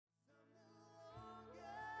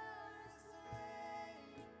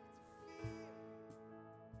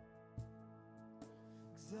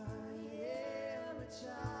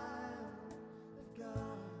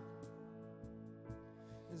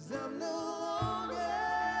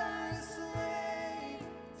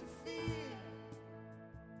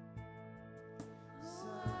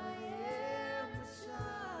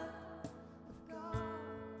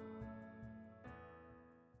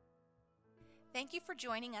Thank you for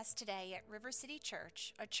joining us today at River City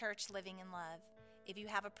Church, a church living in love. If you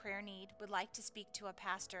have a prayer need, would like to speak to a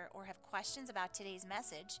pastor, or have questions about today's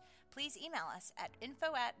message, please email us at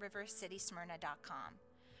info@rivercitysmyrna.com.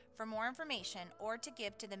 For more information or to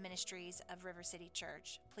give to the ministries of River City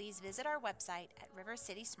Church, please visit our website at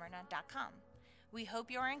rivercitysmyrna.com. We hope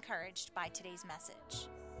you are encouraged by today's message.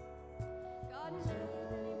 God is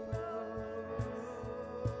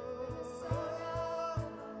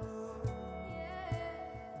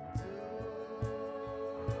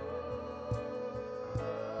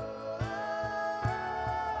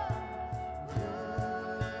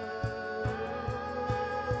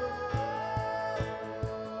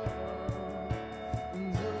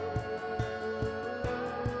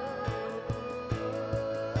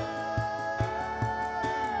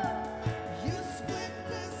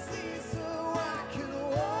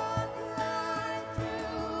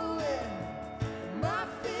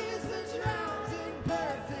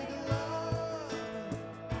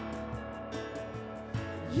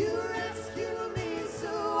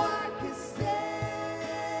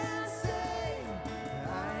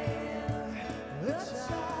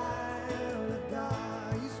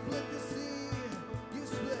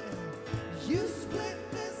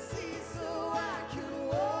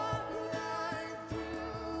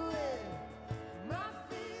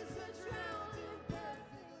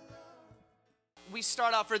We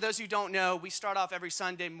start off, for those who don't know, we start off every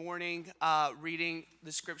Sunday morning reading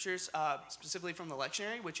the scriptures, specifically from the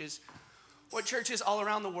lectionary, which is what churches all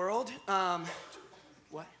around the world,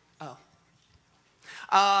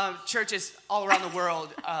 churches all around the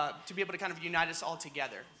world to be able to kind of unite us all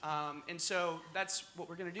together. And so that's what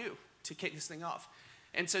we're going to do to kick this thing off.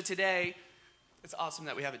 And so today, it's awesome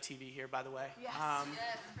that we have a TV here, by the way. Yes.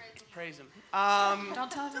 Praise him.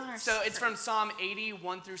 Don't tell everyone. So it's from Psalm 80,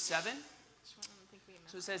 1 through 7.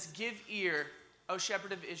 So it says, "Give ear, O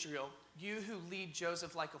shepherd of Israel, you who lead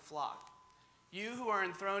Joseph like a flock. You who are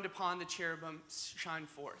enthroned upon the cherubim, shine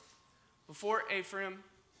forth. Before Ephraim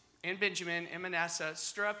and Benjamin and Manasseh,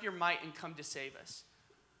 stir up your might and come to save us.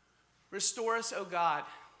 Restore us, O God.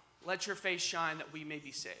 Let your face shine that we may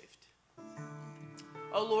be saved.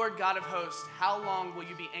 O Lord God of hosts, how long will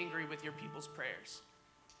you be angry with your people's prayers?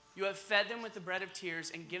 You have fed them with the bread of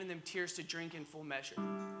tears and given them tears to drink in full measure.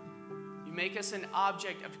 You make us an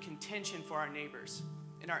object of contention for our neighbors,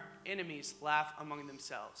 and our enemies laugh among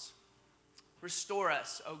themselves. Restore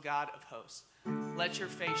us, O God of hosts. Let your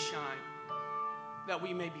face shine, that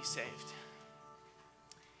we may be saved."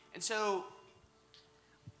 And so,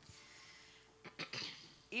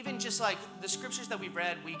 even just like the scriptures that we've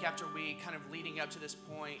read week after week, kind of leading up to this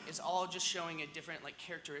point, is all just showing a different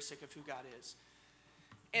characteristic of who God is.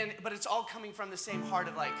 But it's all coming from the same heart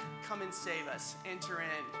of come and save us, enter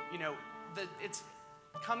in, it's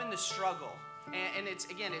come in the struggle. And it's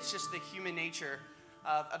just the human nature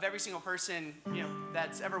of every single person,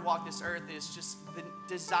 that's ever walked this earth, is just the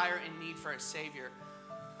desire and need for a Savior.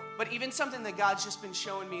 But even something that God's just been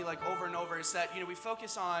showing me over and over is that, we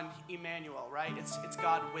focus on Emmanuel, right? It's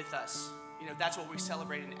God with us. That's what we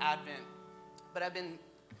celebrate in Advent. But I've been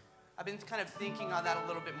kind of thinking on that a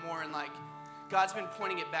little bit more, and God's been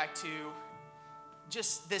pointing it back to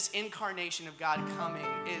just this incarnation of God coming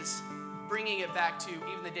is bringing it back to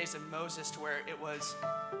even the days of Moses, to where it was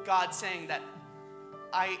God saying that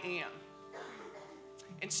I am.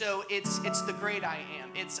 And so it's the great I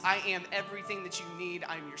am. It's I am everything that you need.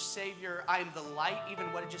 I am your Savior. I am the light,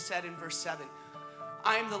 even what it just said in verse 7.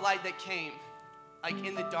 I am the light that came,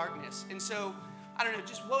 in the darkness. And so, I don't know,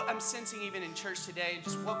 just what I'm sensing even in church today, and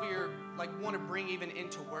just what we're want to bring even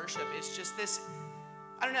into worship is just this,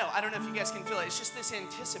 I don't know if you guys can feel it. It's just this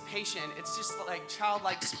anticipation. It's just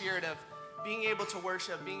childlike spirit of being able to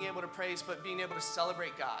worship, being able to praise, but being able to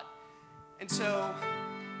celebrate God. And so,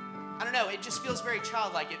 I don't know, it just feels very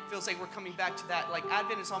childlike. It feels like we're coming back to that,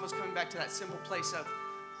 Advent is almost coming back to that simple place of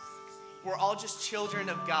we're all just children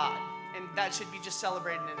of God, and that should be just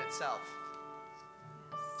celebrated in itself.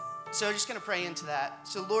 So I'm just going to pray into that.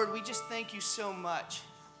 So Lord, we just thank you so much,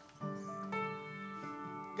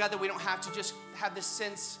 God, that we don't have to just have this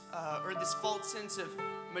sense or this false sense of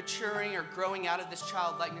maturing or growing out of this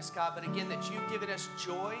childlikeness, God, but again, that you've given us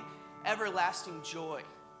joy, everlasting joy.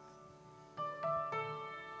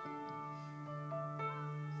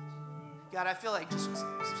 God, I feel just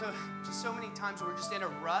so many times we're just in a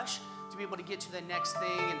rush to be able to get to the next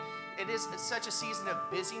thing, and it's such a season of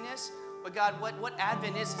busyness. But God, what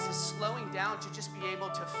Advent is this slowing down to just be able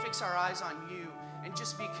to fix our eyes on you and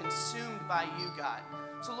just be consumed by you, God.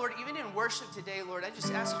 So Lord, even in worship today, Lord, I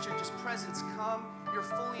just ask that your just presence come. You're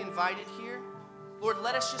fully invited here. Lord,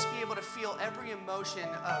 let us just be able to feel every emotion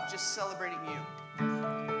of just celebrating you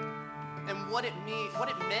and what it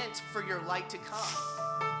meant for your light to come.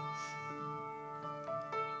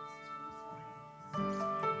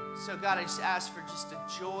 So God, I just ask for just a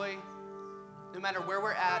joy, no matter where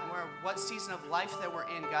we're at, what season of life that we're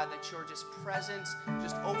in, God, that your just presence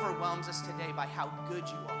just overwhelms us today by how good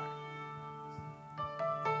you are.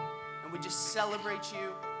 And we just celebrate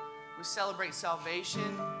you. We celebrate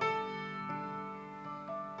salvation.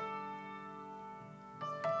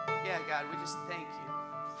 Yeah, God, we just thank you.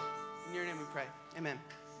 In your name we pray. Amen.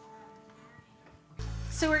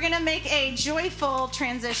 So we're going to make a joyful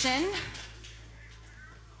transition.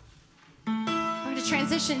 We're going to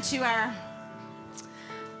transition to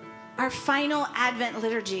our final Advent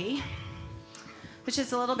liturgy, which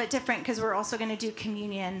is a little bit different because we're also going to do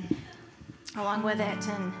communion along with it.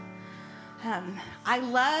 And I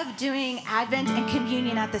love doing Advent and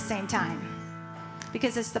communion at the same time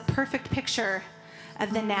because it's the perfect picture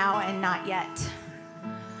of the now and not yet.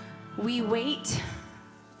 We wait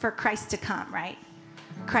for Christ to come, right?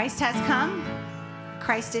 Christ has come.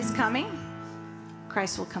 Christ is coming.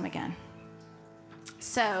 Christ will come again.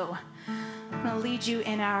 So I'm going to lead you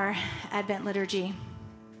in our Advent liturgy.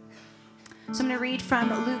 So I'm going to read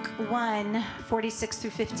from Luke 1, 46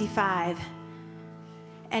 through 55.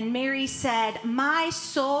 And Mary said, "My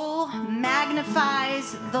soul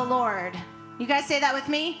magnifies the Lord." You guys say that with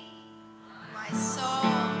me? My soul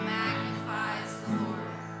magnifies the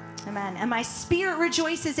Lord. Amen. "And my spirit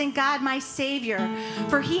rejoices in God, my Savior,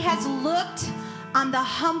 for he has looked on the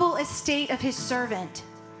humble estate of his servant.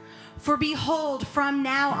 For behold, from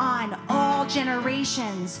now on, all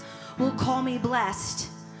generations will call me blessed.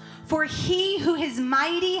 For he who is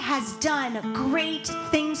mighty has done great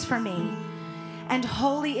things for me, and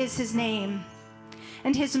holy is his name.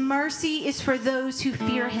 And his mercy is for those who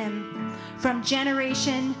fear him, from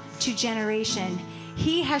generation to generation.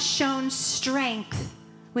 He has shown strength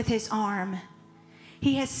with his arm.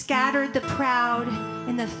 He has scattered the proud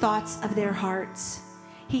in the thoughts of their hearts.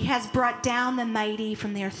 He has brought down the mighty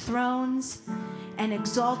from their thrones and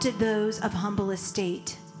exalted those of humble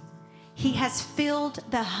estate. He has filled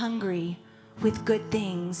the hungry with good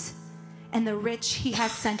things, and the rich he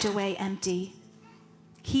has sent away empty.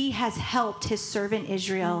 He has helped his servant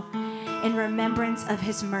Israel in remembrance of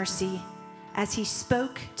his mercy, as he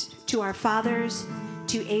spoke to our fathers,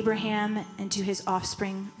 to Abraham, and to his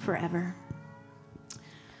offspring forever."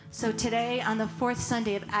 So today, on the fourth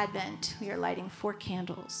Sunday of Advent, we are lighting 4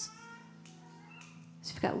 candles.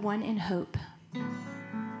 So we've got one in hope.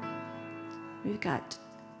 We've got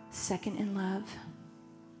second in love,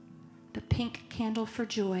 the pink candle for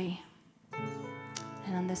joy,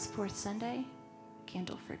 and on this fourth Sunday,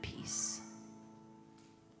 candle for peace.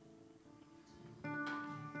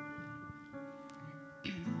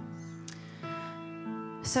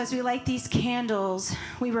 So as we light these candles,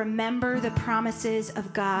 we remember the promises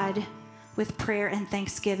of God with prayer and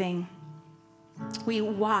thanksgiving. We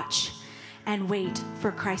watch and wait for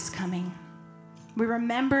Christ's coming. We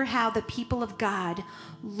remember how the people of God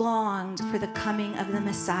longed for the coming of the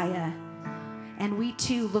Messiah, and we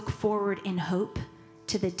too look forward in hope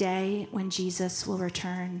to the day when Jesus will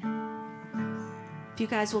return. If you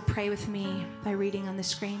guys will pray with me by reading on the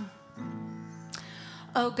screen.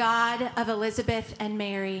 "O God of Elizabeth and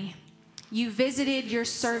Mary, you visited your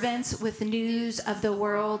servants with news of the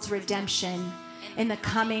world's redemption in the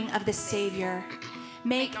coming of the Savior.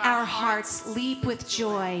 Make our hearts leap with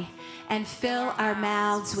joy and fill our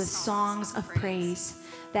mouths with songs of praise,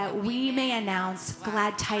 that we may announce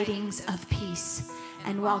glad tidings of peace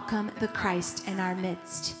and welcome the Christ in our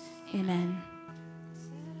midst. Amen."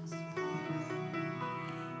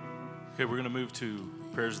 Okay, we're going to move to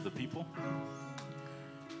prayers of the people.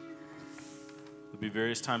 There'll be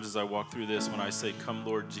various times as I walk through this when I say, "Come,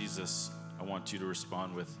 Lord Jesus," I want you to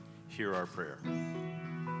respond with, "Hear our prayer."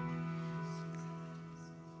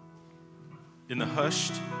 In the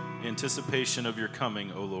hushed anticipation of your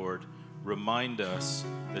coming, O Lord, remind us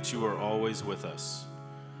that you are always with us,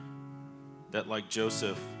 that like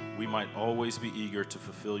Joseph, we might always be eager to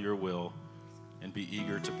fulfill your will and be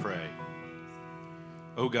eager to pray.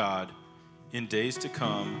 O God, in days to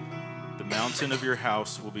come, the mountain of your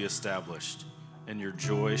house will be established, and your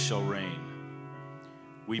joy shall reign.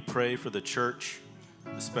 We pray for the church,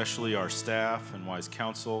 especially our staff and wise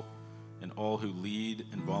counsel, and all who lead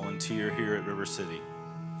and volunteer here at River City,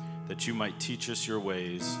 that you might teach us your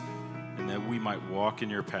ways, and that we might walk in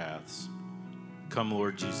your paths. Come,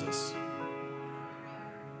 Lord Jesus.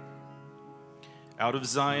 Out of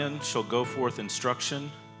Zion shall go forth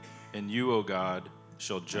instruction, and you, O God,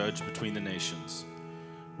 shall judge between the nations.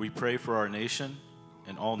 We pray for our nation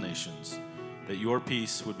and all nations, that your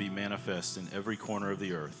peace would be manifest in every corner of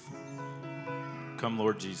the earth. Come,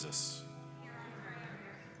 Lord Jesus.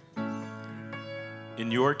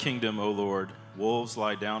 In your kingdom, O Lord, wolves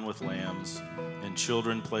lie down with lambs, and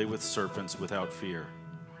children play with serpents without fear.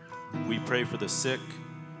 We pray for the sick,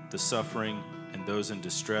 the suffering, and those in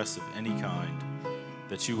distress of any kind,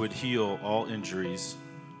 that you would heal all injuries,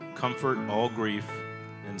 comfort all grief,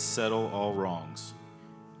 and settle all wrongs.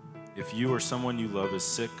 If you or someone you love is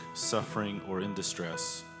sick, suffering, or in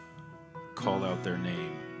distress, call out their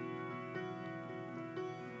name.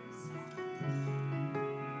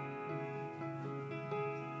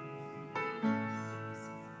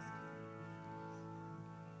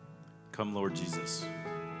 Come, Lord Jesus.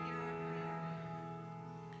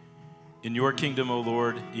 In your kingdom, O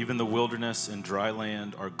Lord, even the wilderness and dry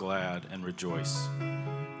land are glad and rejoice.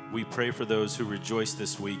 We pray for those who rejoice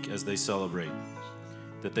this week as they celebrate,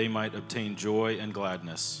 that they might obtain joy and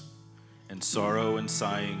gladness, and sorrow and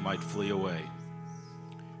sighing might flee away.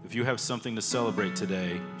 If you have something to celebrate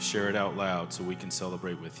today, share it out loud so we can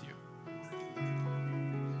celebrate with you.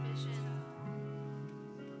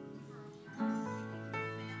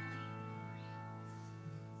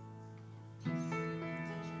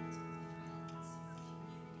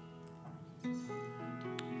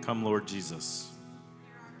 Come, Lord Jesus.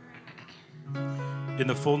 In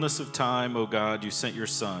the fullness of time, O God, you sent your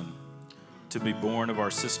Son to be born of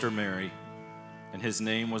our sister Mary, and his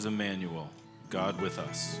name was Emmanuel, God with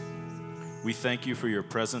us. We thank you for your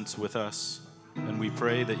presence with us, and we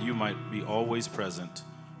pray that you might be always present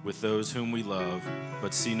with those whom we love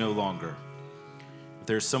but see no longer. If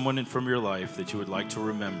there's someone from your life that you would like to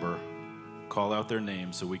remember, call out their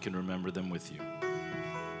name so we can remember them with you.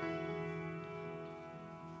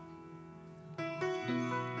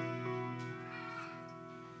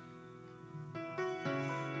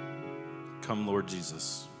 Come, Lord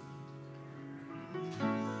Jesus.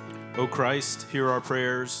 O Christ, hear our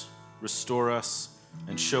prayers, restore us,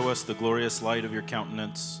 and show us the glorious light of your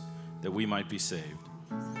countenance, that we might be saved.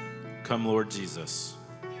 Come, Lord Jesus.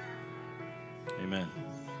 Amen.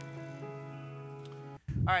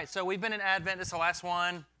 All right, so we've been in Advent. This is the last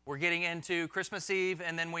one. We're getting into Christmas Eve,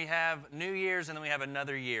 and then we have New Year's, and then we have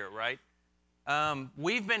another year, right?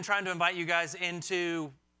 We've been trying to invite you guys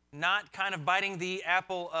into not kind of biting the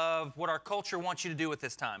apple of what our culture wants you to do with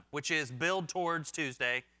this time, which is build towards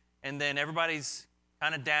Tuesday, and then everybody's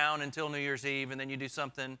kind of down until New Year's Eve, and then you do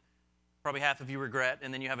something probably half of you regret,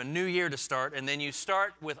 and then you have a new year to start, and then you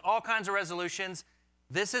start with all kinds of resolutions.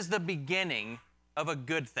 This is the beginning of a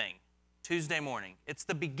good thing, Tuesday morning. It's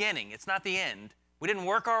the beginning. It's not the end. We didn't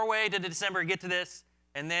work our way to December, get to this,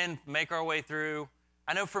 and then make our way through.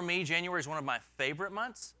 I know for me, January is one of my favorite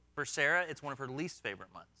months. For Sarah, it's one of her least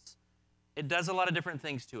favorite months. It does a lot of different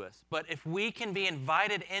things to us. But if we can be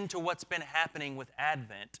invited into what's been happening with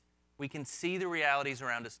Advent, we can see the realities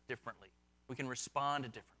around us differently. We can respond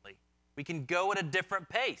differently. We can go at a different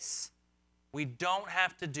pace. We don't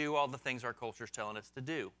have to do all the things our culture is telling us to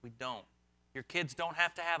do. We don't. Your kids don't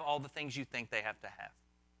have to have all the things you think they have to have.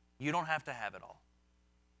 You don't have to have it all.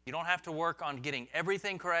 You don't have to work on getting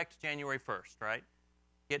everything correct January 1st, right?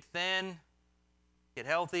 Get thin, get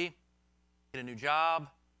healthy, get a new job,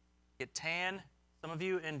 get tan. Some of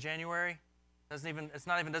you in January doesn't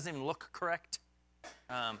even look correct.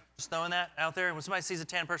 Just throwing that out there. When somebody sees a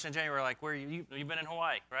tan person in January, like, where you've been in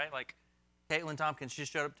Hawaii, right? Like Caitlin Tompkins, she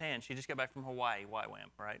just showed up tan. She just got back from Hawaii, YWAM,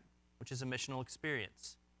 right? Which is a missional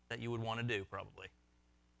experience that you would want to do probably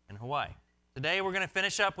in Hawaii. Today we're going to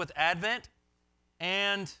finish up with Advent,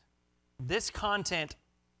 and this content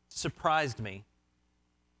surprised me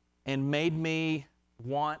and made me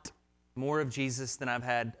want more of Jesus than I've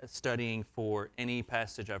had studying for any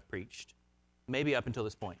passage I've preached, maybe up until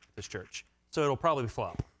this point at this church. So it'll probably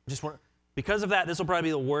flop. Because of that, this will probably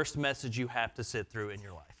be the worst message you have to sit through in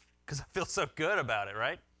your life, because I feel so good about it,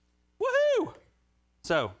 right? Woohoo!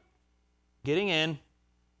 So, getting in,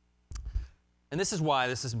 and this is why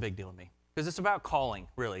this is a big deal to me, because it's about calling,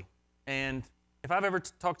 really. And if I've ever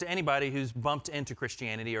talked to anybody who's bumped into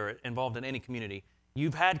Christianity or involved in any community,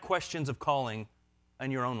 you've had questions of calling in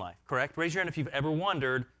your own life, correct? Raise your hand if you've ever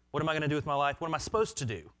wondered, what am I going to do with my life? What am I supposed to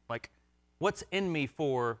do? Like, what's in me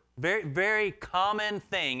for? Very, very common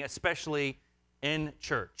thing, especially in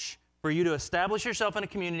church, for you to establish yourself in a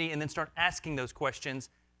community and then start asking those questions.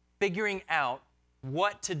 Figuring out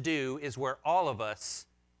what to do is where all of us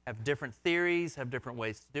have different theories, have different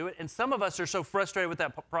ways to do it. And some of us are so frustrated with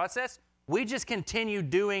that process, we just continue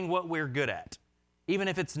doing what we're good at, even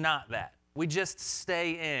if it's not that. We just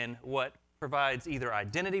stay in what provides either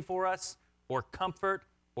identity for us or comfort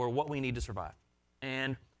or what we need to survive.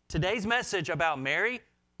 And today's message about Mary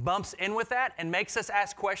bumps in with that and makes us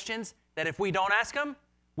ask questions that if we don't ask them,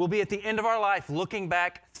 we'll be at the end of our life looking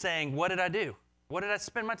back saying, what did I do? What did I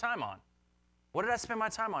spend my time on? What did I spend my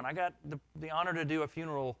time on? I got the honor to do a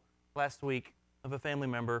funeral last week of a family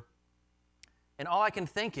member. And all I can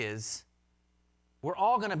think is, we're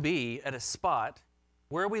all going to be at a spot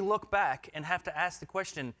where we look back and have to ask the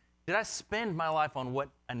question, did I spend my life on what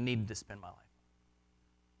I needed to spend my life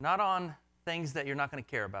on? Not on things that you're not going to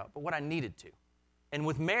care about, but what I needed to. And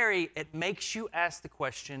with Mary, it makes you ask the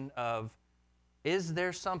question of, is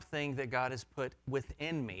there something that God has put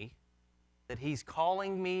within me that He's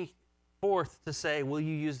calling me forth to say, will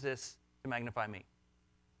you use this to magnify me?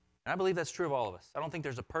 And I believe that's true of all of us. I don't think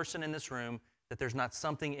there's a person in this room that there's not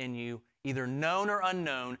something in you, either known or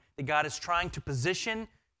unknown, that God is trying to position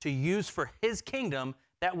to use for His kingdom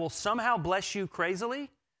that will somehow bless you crazily,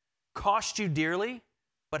 cost you dearly,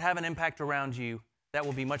 but have an impact around you that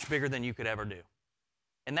will be much bigger than you could ever do.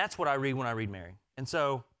 And that's what I read when I read Mary. And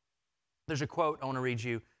so there's a quote I want to read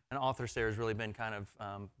you. An author Sarah's really been kind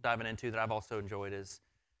of diving into that I've also enjoyed is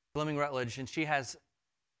Fleming Rutledge, and she has,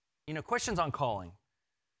 questions on calling.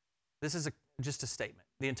 This is just a statement.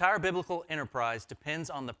 The entire biblical enterprise depends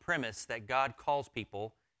on the premise that God calls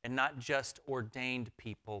people, and not just ordained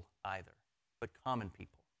people either, but common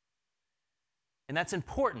people. And that's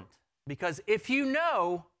important because if you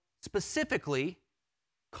know specifically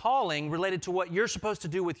calling related to what you're supposed to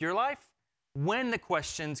do with your life, when the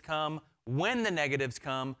questions come, when the negatives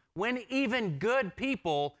come, when even good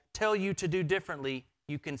people tell you to do differently,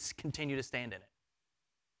 you can continue to stand in it.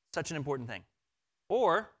 Such an important thing.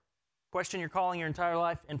 Or question your calling your entire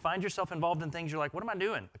life and find yourself involved in things you're like, what am I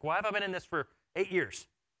doing? Like, why have I been in this for 8 years?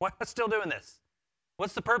 Why am I still doing this?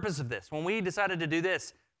 What's the purpose of this? When we decided to do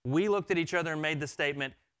this, we looked at each other and made the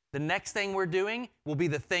statement, the next thing we're doing will be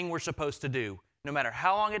the thing we're supposed to do. No matter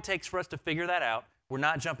how long it takes for us to figure that out, we're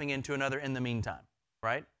not jumping into another in the meantime,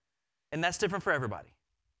 right? And that's different for everybody.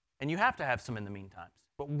 And you have to have some in the meantimes.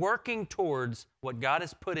 But working towards what God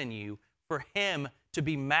has put in you for Him to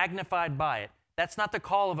be magnified by it, that's not the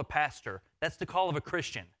call of a pastor. That's the call of a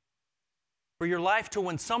Christian. For your life to,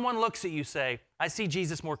 when someone looks at you, say, I see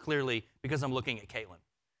Jesus more clearly because I'm looking at Caitlin.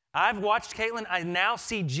 I've watched Caitlin. I now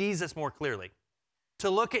see Jesus more clearly. To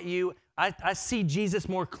look at you, I see Jesus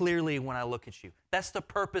more clearly when I look at you. That's the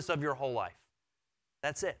purpose of your whole life.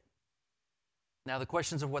 That's it. Now, the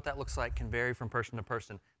questions of what that looks like can vary from person to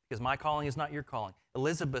person because my calling is not your calling.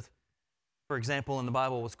 Elizabeth, for example, in the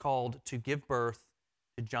Bible was called to give birth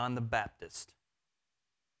to John the Baptist.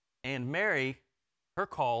 And Mary, her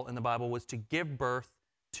call in the Bible was to give birth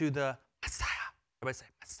to the Messiah. Everybody say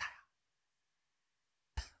Messiah.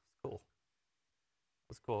 That's cool.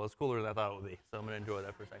 That's cool. That's cooler than I thought it would be. So I'm going to enjoy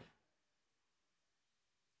that for a second.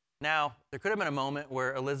 Now, there could have been a moment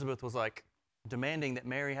where Elizabeth was like demanding that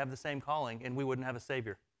Mary have the same calling and we wouldn't have a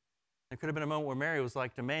Savior. There could have been a moment where Mary was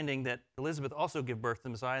like demanding that Elizabeth also give birth to the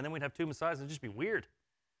Messiah, and then we'd have two Messiahs and it'd just be weird.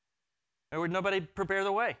 There would nobody prepare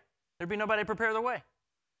the way. There'd be nobody prepare the way.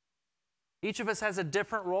 Each of us has a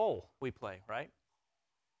different role we play, right?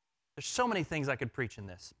 There's so many things I could preach in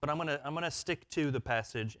this, but I'm gonna stick to the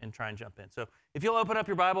passage and try and jump in. So if you'll open up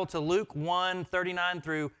your Bible to Luke 1:39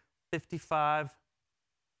 through 55,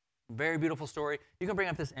 very beautiful story. You can bring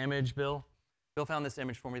up this image, Bill. Bill found this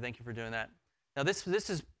image for me. Thank you for doing that. Now this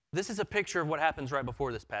is a picture of what happens right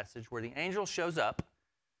before this passage, where the angel shows up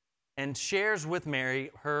and shares with Mary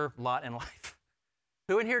her lot in life.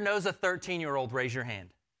 Who in here knows a 13-year-old? Raise your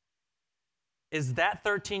hand. Is that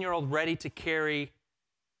 13-year-old ready to carry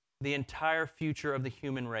the entire future of the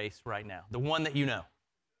human race right now? The one that you know.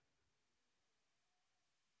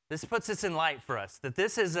 This puts this in light for us, that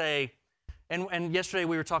this is and yesterday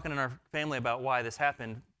we were talking in our family about why this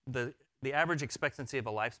happened. The average expectancy of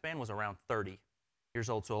a lifespan was around 30 years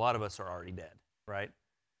old, so a lot of us are already dead, right?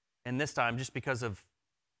 And this time, just because of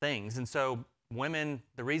things. And so women,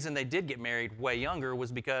 the reason they did get married way younger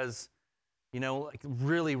was because, like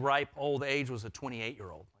really ripe old age was a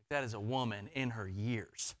 28-year-old. Like that is a woman in her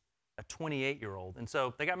years, a 28-year-old. And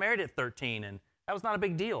so they got married at 13, and that was not a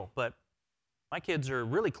big deal. But my kids are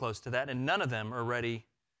really close to that, and none of them are ready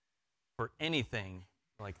for anything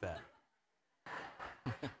like that.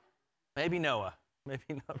 Maybe Noah. Maybe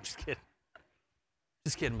no, I'm just kidding.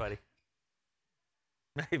 Just kidding, buddy.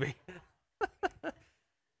 Maybe.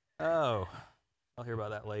 Oh, I'll hear about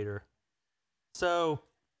that later. So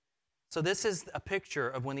this is a picture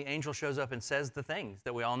of when the angel shows up and says the things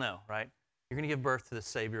that we all know, right? You're going to give birth to the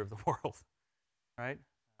Savior of the world, right?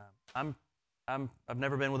 I've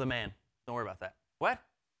never been with a man. Don't worry about that. What?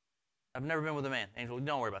 I've never been with a man. Angel,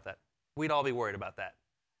 don't worry about that. We'd all be worried about that.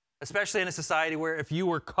 especially in a society where if you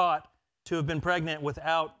were caught to have been pregnant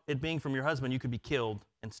without it being from your husband, you could be killed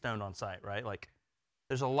and stoned on sight, right? Like,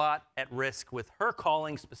 there's a lot at risk with her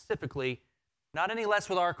calling specifically, not any less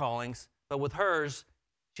with our callings, but with hers,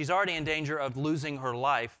 she's already in danger of losing her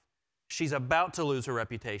life. She's about to lose her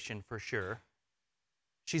reputation for sure.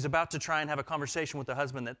 She's about to try and have a conversation with the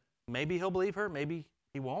husband that maybe he'll believe her, maybe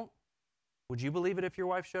he won't. Would you believe it if your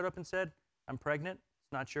wife showed up and said, I'm pregnant,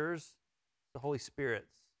 it's not yours, it's the Holy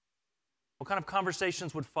Spirit's? What kind of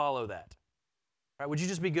conversations would follow that? Right, would you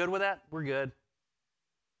just be good with that? We're good.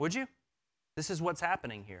 Would you? This is what's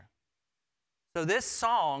happening here. So this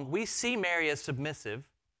song, we see Mary as submissive.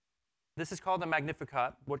 This is called the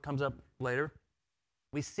Magnificat, what comes up later.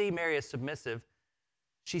 We see Mary as submissive.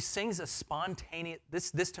 She sings a spontaneous,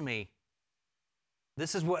 this to me,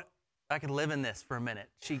 this is what, I could live in this for a minute.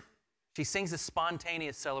 She sings a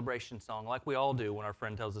spontaneous celebration song like we all do when our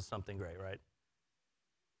friend tells us something great, right?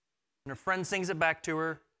 And her friend sings it back to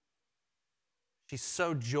her. She's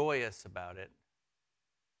so joyous about it.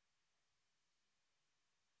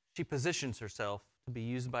 She positions herself to be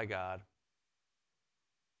used by God.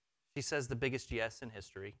 She says the biggest yes in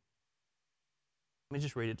history. Let me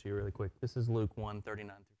just read it to you really quick. This is Luke 1,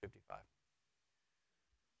 39 through 55.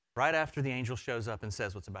 Right after the angel shows up and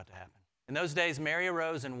says what's about to happen. In those days, Mary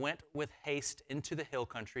arose and went with haste into the hill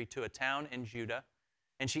country to a town in Judah.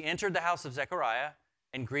 And she entered the house of Zechariah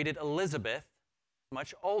and greeted Elizabeth,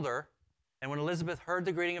 much older. And when Elizabeth heard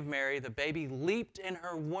the greeting of Mary, the baby leaped in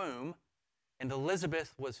her womb, and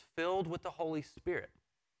Elizabeth was filled with the Holy Spirit.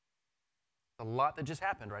 A lot that just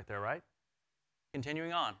happened right there, right?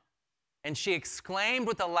 Continuing on. And she exclaimed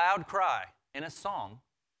with a loud cry in a song,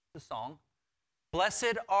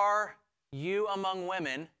 Blessed are you among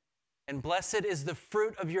women, and blessed is the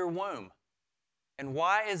fruit of your womb. And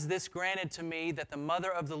why is this granted to me that the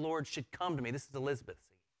mother of the Lord should come to me? This is Elizabeth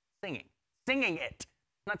singing it.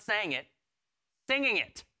 Not saying it, singing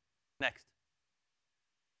it. Next.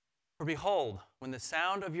 For behold, when the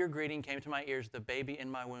sound of your greeting came to my ears, the baby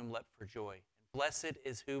in my womb leapt for joy. And blessed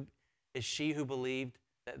is she who believed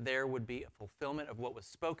that there would be a fulfillment of what was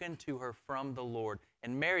spoken to her from the Lord.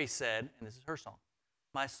 And Mary said, and this is her song,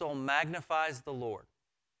 my soul magnifies the Lord,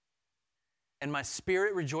 and my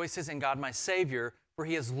spirit rejoices in God my Savior, for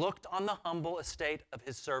he has looked on the humble estate of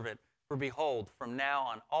his servant. For behold, from now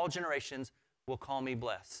on all generations will call me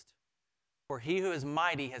blessed. For he who is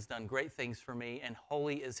mighty has done great things for me, and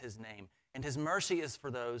holy is his name. And his mercy is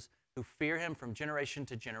for those who fear him from generation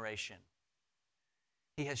to generation.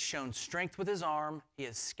 He has shown strength with his arm. He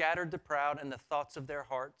has scattered the proud in the thoughts of their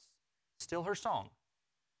hearts. Still her song.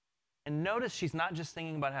 And notice she's not just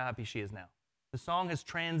singing about how happy she is now. The song has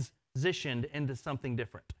transitioned into something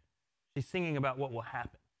different. She's singing about what will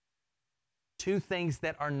happen. Two things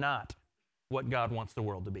that are not what God wants the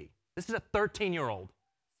world to be. This is a 13-year-old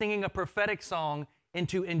singing a prophetic song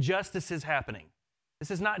into injustices happening.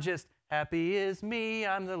 This is not just, happy is me,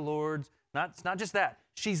 I'm the Lord's. It's not just that.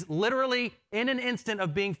 She's literally in an instant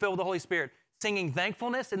of being filled with the Holy Spirit, singing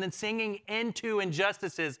thankfulness and then singing into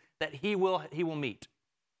injustices that he will meet.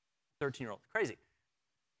 13-year-old. Crazy.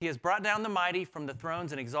 He has brought down the mighty from the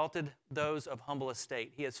thrones and exalted those of humble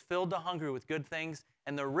estate. He has filled the hungry with good things,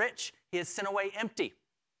 and the rich he has sent away empty.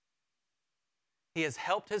 He has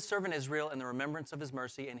helped his servant Israel in the remembrance of his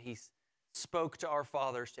mercy, and he spoke to our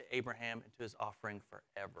fathers, to Abraham, and to his offering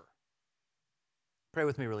forever. Pray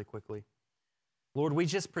with me really quickly. Lord, we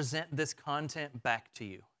just present this content back to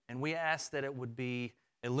you, and we ask that it would be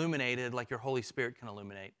illuminated like your Holy Spirit can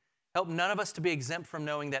illuminate. Help none of us to be exempt from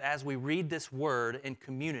knowing that as we read this word in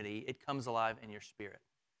community, it comes alive in your spirit.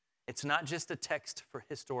 It's not just a text for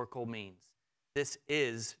historical means. This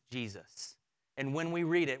is Jesus. And when we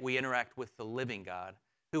read it, we interact with the living God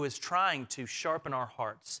who is trying to sharpen our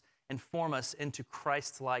hearts and form us into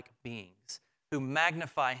Christ-like beings who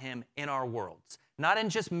magnify him in our worlds. Not in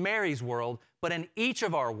just Mary's world, but in each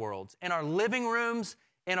of our worlds, in our living rooms,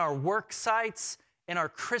 in our work sites, in our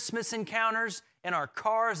Christmas encounters, in our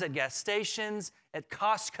cars, at gas stations, at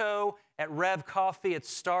Costco, at Rev Coffee, at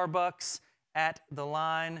Starbucks, at the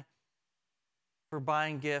line for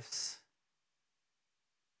buying gifts.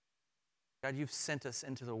 God, you've sent us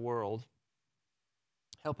into the world.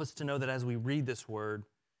 Help us to know that as we read this word,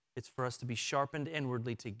 it's for us to be sharpened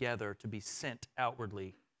inwardly together, to be sent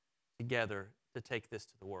outwardly together to take this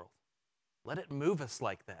to the world. Let it move us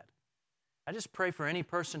like that. I just pray for any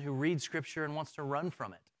person who reads Scripture and wants to run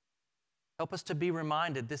from it. Help us to be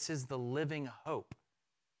reminded this is the living hope,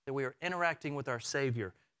 that we are interacting with our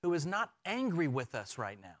Savior, who is not angry with us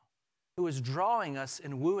right now, who is drawing us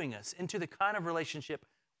and wooing us into the kind of relationship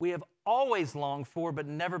we have always longed for but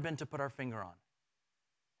never been to put our finger on.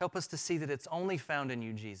 Help us to see that it's only found in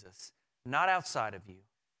you, Jesus, not outside of you,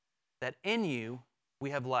 that in you we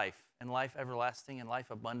have life, and life everlasting, and life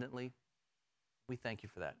abundantly. We thank you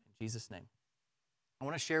for that. In Jesus' name. I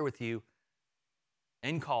want to share with you,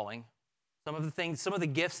 in calling, some of the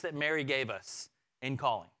gifts that Mary gave us in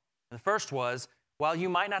calling. And the first was, while you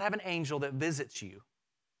might not have an angel that visits you,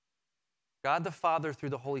 God the Father, through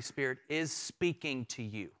the Holy Spirit, is speaking to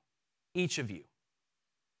you, each of you.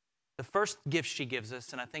 The first gift she gives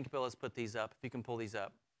us, and I think Bill has put these up, if you can pull these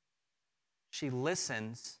up, she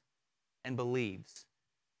listens and believes.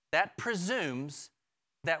 That presumes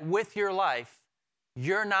that with your life,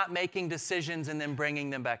 you're not making decisions and then bringing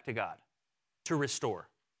them back to God to restore.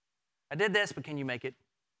 I did this, but can you make it?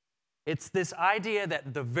 It's this idea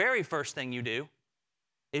that the very first thing you do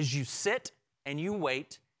is you sit and you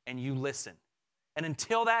wait and you listen. And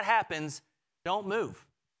until that happens, don't move.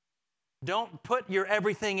 Don't put your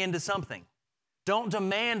everything into something. Don't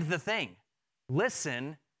demand the thing.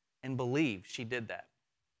 Listen and believe. She did that.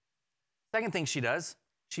 Second thing she does,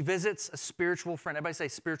 she visits a spiritual friend. Everybody say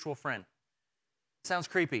spiritual friend. Sounds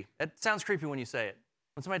creepy. It sounds creepy when you say it.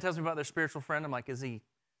 When somebody tells me about their spiritual friend, I'm like, is the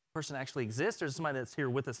person actually exist, or is somebody that's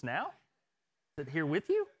here with us now? Is it here with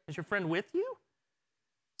you? Is your friend with you?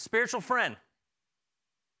 Spiritual friend.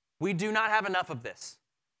 We do not have enough of this.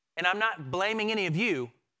 And I'm not blaming any of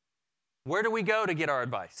you. Where do we go to get our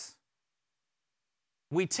advice?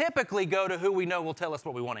 We typically go to who we know will tell us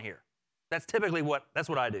what we want to hear. That's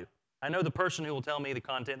what I do. I know the person who will tell me the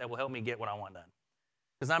content that will help me get what I want done.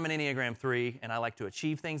 Because I'm an Enneagram 3, and I like to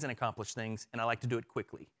achieve things and accomplish things, and I like to do it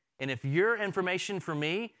quickly. And if your information for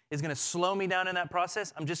me is going to slow me down in that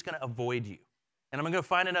process, I'm just going to avoid you. And I'm going to go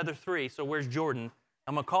find another 3, so where's Jordan?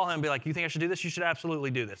 I'm going to call him and be like, you think I should do this? You should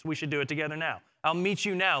absolutely do this. We should do it together now. I'll meet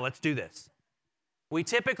you now. Let's do this. We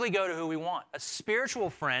typically go to who we want. A spiritual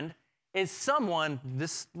friend is someone,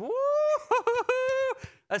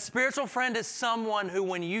 a spiritual friend is someone who,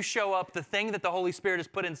 when you show up, the thing that the Holy Spirit has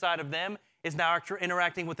put inside of them is now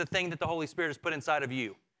interacting with the thing that the Holy Spirit has put inside of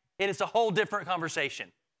you. And it's a whole different conversation.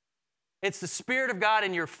 It's the Spirit of God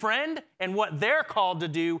in your friend and what they're called to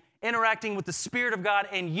do, interacting with the Spirit of God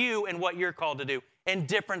in you and what you're called to do. And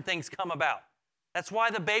different things come about. That's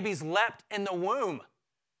why the babies leapt in the womb.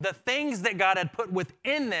 The things that God had put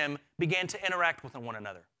within them began to interact with one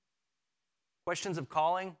another. Questions of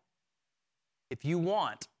calling. If you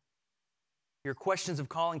want your questions of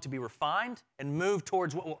calling to be refined and move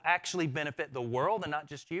towards what will actually benefit the world and not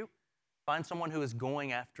just you, find someone who is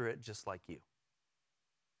going after it just like you.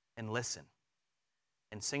 And listen.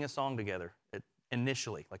 And sing a song together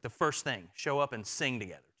initially. Like the first thing, show up and sing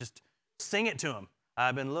together. Just sing it to them.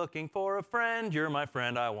 I've been looking for a friend. You're my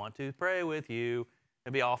friend. I want to pray with you.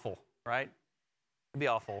 It'd be awful, right? It'd be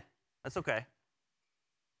awful. That's okay.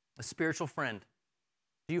 A spiritual friend.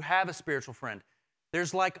 Do you have a spiritual friend?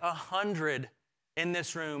 There's like 100 in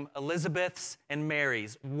this room, Elizabeths and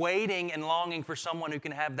Marys, waiting and longing for someone who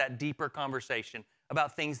can have that deeper conversation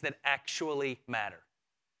about things that actually matter.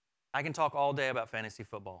 I can talk all day about fantasy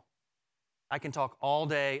football. I can talk all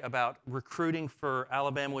day about recruiting for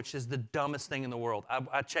Alabama, which is the dumbest thing in the world.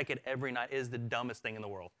 I check it every night. It is the dumbest thing in the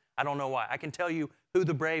world. I don't know why. I can tell you who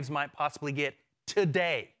the Braves might possibly get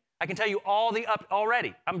today. I can tell you all the up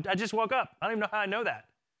already. I just woke up. I don't even know how I know that.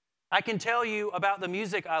 I can tell you about the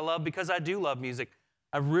music I love because I do love music.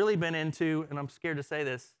 I've really been into, and I'm scared to say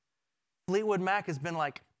this, Fleetwood Mac has been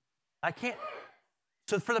like, I can't.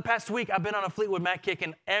 So for the past week, I've been on a Fleetwood Mac kick,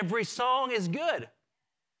 and every song is good.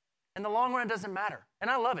 In the long run, it doesn't matter. And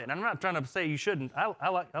I love it. And I'm not trying to say you shouldn't. I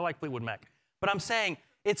like Fleetwood Mac. But I'm saying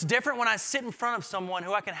it's different when I sit in front of someone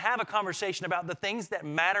who I can have a conversation about the things that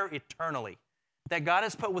matter eternally, that God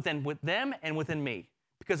has put with them and within me,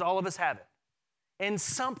 because all of us have it. And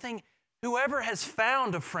whoever has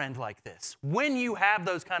found a friend like this, when you have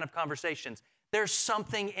those kind of conversations, there's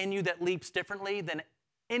something in you that leaps differently than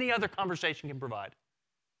any other conversation can provide.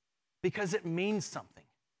 Because it means something.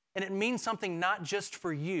 And it means something not just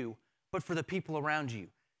for you, but for the people around you.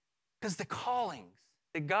 Because the callings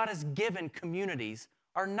that God has given communities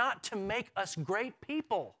are not to make us great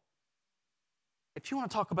people. If you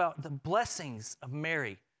want to talk about the blessings of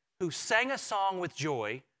Mary, who sang a song with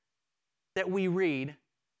joy that we read,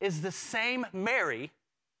 is the same Mary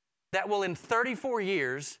that will in 34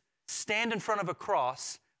 years stand in front of a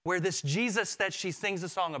cross where this Jesus that she sings a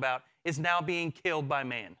song about is now being killed by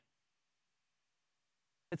man.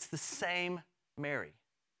 It's the same Mary.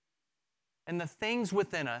 And the things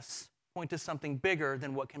within us point to something bigger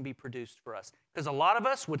than what can be produced for us. Because a lot of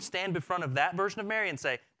us would stand in front of that version of Mary and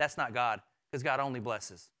say, that's not God, because God only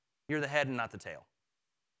blesses. You're the head and not the tail.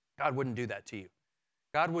 God wouldn't do that to you.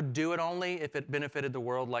 God would do it only if it benefited the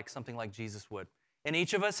world like something like Jesus would. And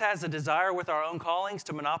each of us has a desire with our own callings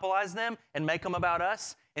to monopolize them and make them about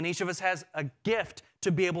us. And each of us has a gift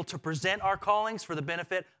to be able to present our callings for the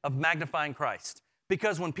benefit of magnifying Christ.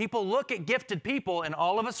 Because when people look at gifted people, and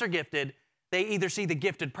all of us are gifted, they either see the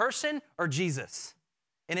gifted person or Jesus.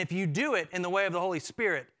 And if you do it in the way of the Holy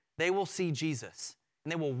Spirit, they will see Jesus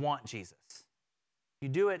and they will want Jesus. If you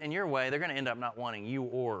do it in your way, they're going to end up not wanting you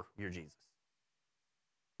or your Jesus.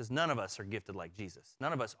 Because none of us are gifted like Jesus.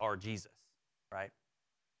 None of us are Jesus, right?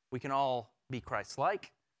 We can all be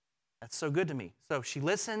Christ-like. That's so good to me. So she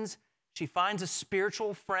listens. She finds a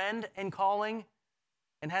spiritual friend in calling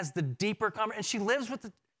and has the deeper conversation. And she lives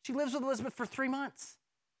with Elizabeth for 3 months.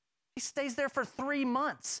 She stays there for 3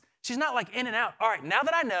 months. She's not like in and out. All right, now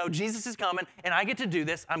that I know Jesus is coming and I get to do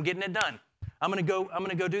this, I'm getting it done. I'm gonna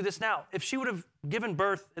go do this now. If she would have given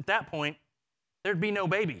birth at that point, there'd be no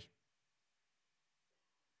baby.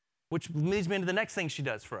 Which leads me into the next thing she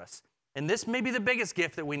does for us. And this may be the biggest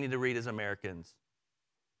gift that we need to read as Americans.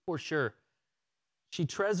 For sure. She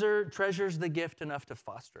treasures the gift enough to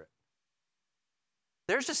foster it.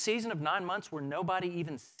 There's a season of 9 months where nobody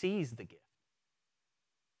even sees the gift.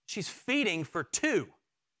 She's feeding for 2.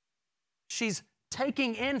 She's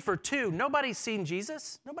taking in for 2. Nobody's seen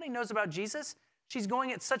Jesus. Nobody knows about Jesus. She's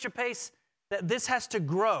going at such a pace that this has to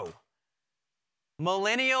grow.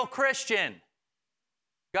 Millennial Christian.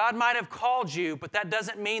 God might have called you, but that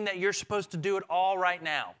doesn't mean that you're supposed to do it all right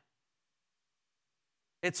now.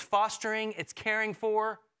 It's fostering, it's caring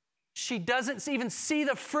for. She doesn't even see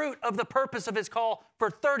the fruit of the purpose of his call for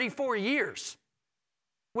 34 years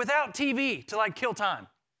without TV to kill time.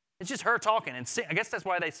 It's just her talking and sing. I guess that's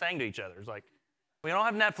why they sang to each other. It's like, we don't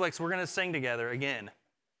have Netflix, we're going to sing together again.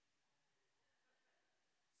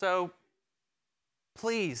 So,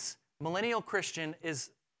 please, Millennial Christian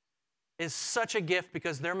is such a gift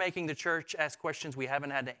because they're making the church ask questions we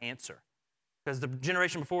haven't had to answer. Because the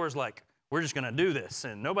generation before is like, we're just going to do this,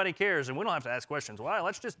 and nobody cares, and we don't have to ask questions. Why?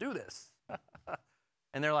 Let's just do this.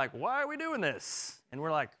 And they're like, why are we doing this? And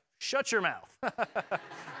we're like, shut your mouth.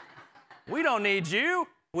 We don't need you.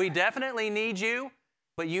 We definitely need you,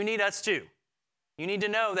 but you need us too. You need to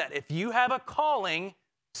know that if you have a calling,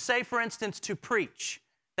 say, for instance, to preach,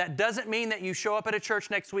 that doesn't mean that you show up at a church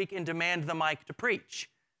next week and demand the mic to preach.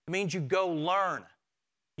 It means you go learn.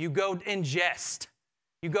 You go ingest.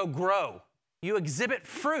 You go grow. You exhibit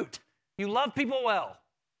fruit. You love people well.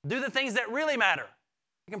 Do the things that really matter.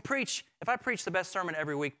 You can preach. If I preach the best sermon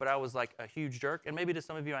every week, but I was like a huge jerk, and maybe to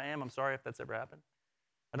some of you I am, I'm sorry if that's ever happened.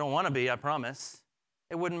 I don't want to be, I promise.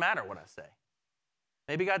 It wouldn't matter what I say.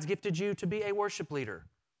 Maybe God's gifted you to be a worship leader,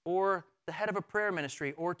 or the head of a prayer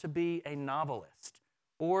ministry, or to be a novelist,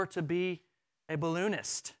 or to be a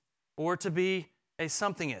balloonist, or to be a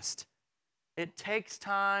somethingist. It takes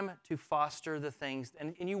time to foster the things,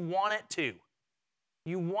 and you want it to.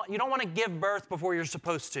 You don't want to give birth before you're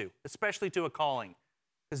supposed to, especially to a calling,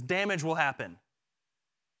 because damage will happen.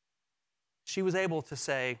 She was able to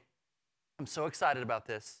say, I'm so excited about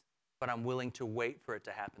this, but I'm willing to wait for it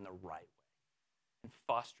to happen the right way and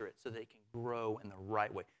foster it so that it can grow in the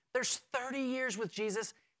right way. There's 30 years with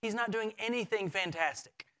Jesus. He's not doing anything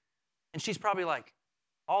fantastic. And she's probably like,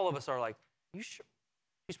 all of us are like, you sure?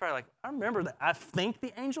 She's probably like, I remember that. I think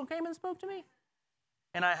the angel came and spoke to me.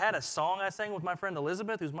 And I had a song I sang with my friend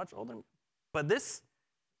Elizabeth, who's much older. But this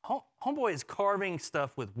homeboy is carving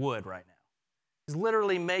stuff with wood right now. He's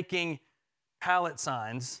literally making pallet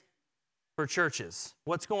signs for churches.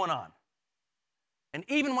 What's going on? And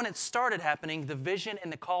even when it started happening, the vision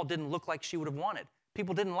and the call didn't look like she would have wanted.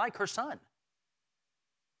 People didn't like her son.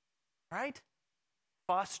 Right?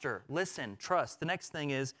 Foster, listen, trust. The next thing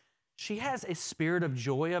is she has a spirit of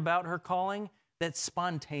joy about her calling that's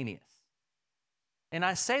spontaneous. And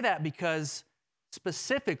I say that because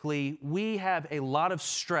specifically, we have a lot of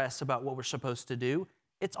stress about what we're supposed to do.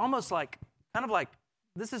 It's almost like, kind of like,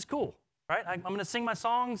 this is cool, right? I'm going to sing my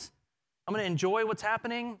songs. I'm going to enjoy what's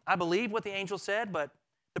happening. I believe what the angel said, but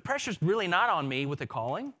the pressure's really not on me with the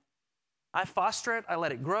calling. I foster it. I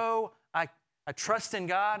let it grow. I trust in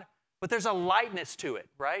God, but there's a lightness to it,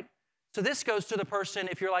 right? So this goes to the person,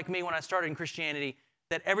 if you're like me when I started in Christianity,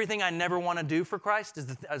 that everything I never want to do for Christ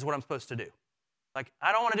is what I'm supposed to do. Like,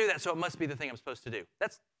 I don't want to do that, so it must be the thing I'm supposed to do.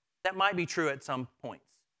 That might be true at some points.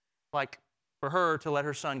 Like, for her to let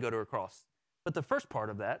her son go to a cross. But the first part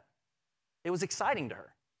of that, it was exciting to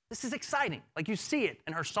her. This is exciting. Like, you see it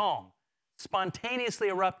in her song, spontaneously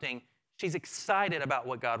erupting. She's excited about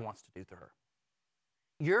what God wants to do through her.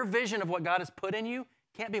 Your vision of what God has put in you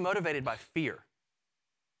can't be motivated by fear.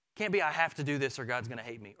 Can't be, I have to do this or God's going to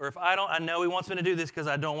hate me. Or if I know he wants me to do this because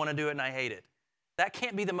I don't want to do it and I hate it. that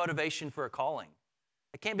can't be the motivation for a calling.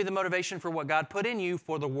 It can't be the motivation for what God put in you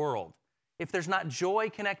for the world. If there's not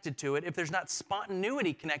joy connected to it, if there's not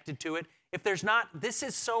spontaneity connected to it, if there's not, this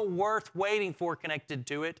is so worth waiting for connected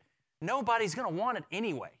to it, nobody's going to want it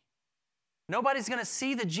anyway. Nobody's going to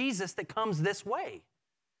see the Jesus that comes this way,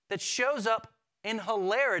 that shows up in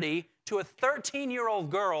hilarity to a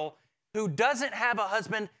 13-year-old girl who doesn't have a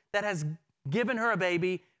husband that has given her a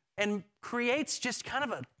baby and creates just kind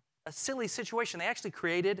of a silly situation. They actually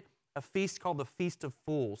created a feast called the Feast of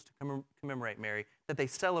Fools to commemorate Mary that they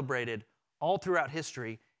celebrated all throughout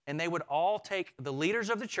history. And they would all take the leaders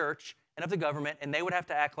of the church and of the government, and they would have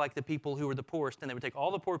to act like the people who were the poorest. And they would take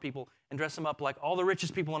all the poor people and dress them up like all the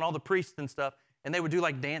richest people and all the priests and stuff. And they would do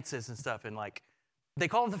like dances and stuff. And like, they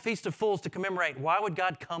call it the Feast of Fools to commemorate, why would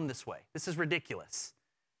God come this way? This is ridiculous.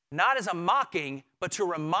 Not as a mocking, but to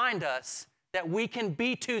remind us that we can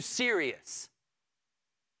be too serious.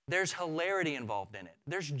 There's hilarity involved in it.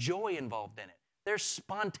 There's joy involved in it. There's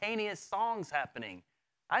spontaneous songs happening.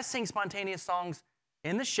 I sing spontaneous songs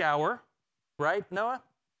in the shower, right, Noah?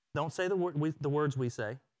 Don't say the words we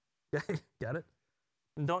say. Got it?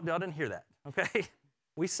 Y'all didn't hear that, okay?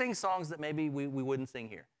 We sing songs that maybe we wouldn't sing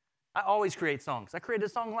here. I always create songs. I created a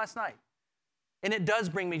song last night, and it does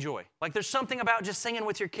bring me joy. Like there's something about just singing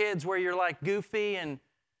with your kids where you're like goofy, and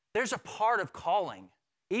there's a part of calling,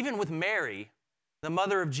 even with Mary, the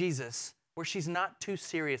mother of Jesus, where she's not too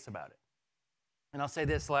serious about it. And I'll say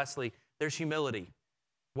this lastly, there's humility.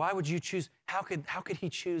 Why would you choose? How could he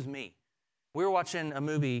choose me? We were watching a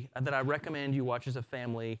movie that I recommend you watch as a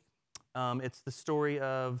family. It's the story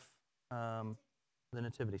of the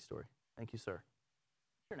Nativity story. Thank you, sir.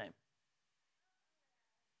 What's your name?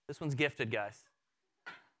 This one's gifted, guys.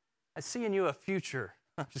 I see in you a future.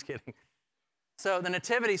 I'm just kidding. So the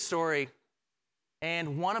Nativity story,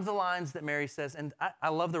 and one of the lines that Mary says, and I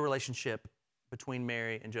love the relationship between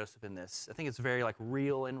Mary and Joseph in this. I think it's very like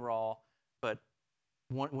real and raw, but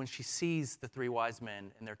when she sees the three wise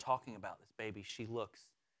men and they're talking about this baby, she looks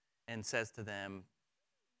and says to them,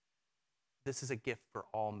 this is a gift for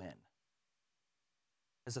all men.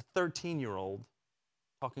 As a 13-year-old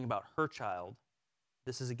talking about her child,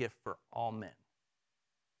 this is a gift for all men.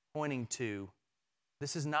 Pointing to,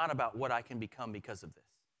 this is not about what I can become because of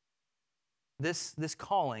this. This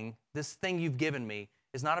calling, this thing you've given me,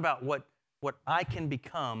 is not about what I can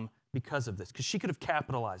become because of this. Because she could have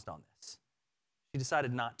capitalized on this. She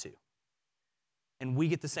decided not to. And we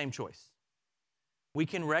get the same choice. We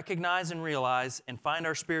can recognize and realize and find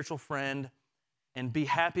our spiritual friend and be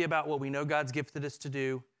happy about what we know God's gifted us to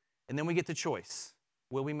do. And then we get the choice.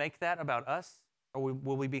 Will we make that about us? Or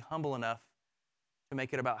will we be humble enough to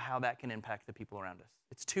make it about how that can impact the people around us?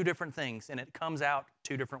 It's two different things, and it comes out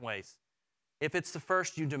two different ways. If it's the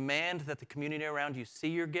first, you demand that the community around you see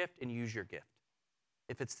your gift and use your gift.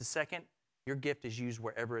 If it's the second, your gift is used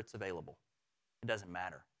wherever it's available. It doesn't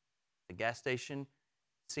matter. The gas station,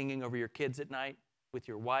 singing over your kids at night, with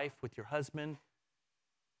your wife, with your husband.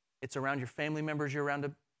 It's around your family members you're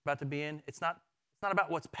about to be in. It's not about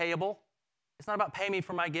what's payable. It's not about pay me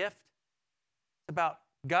for my gift. It's about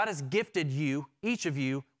God has gifted you, each of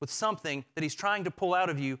you, with something that he's trying to pull out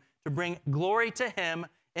of you to bring glory to him,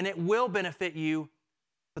 and it will benefit you,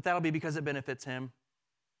 but that'll be because it benefits him.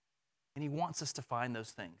 And he wants us to find those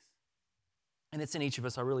things. And it's in each of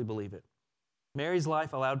us, I really believe it. Mary's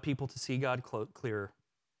life allowed people to see God clearer,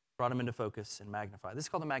 brought him into focus and magnify. This is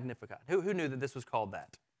called the Magnificat. Who knew that this was called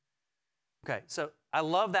that? Okay, so I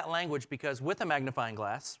love that language because with a magnifying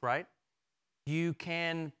glass, right, you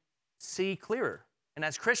can see clearer. And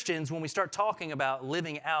as Christians, when we start talking about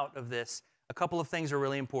living out of this, a couple of things are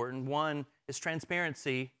really important. One is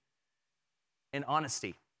transparency and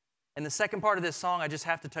honesty. And the second part of this song, I just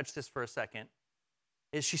have to touch this for a second,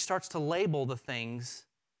 is she starts to label the things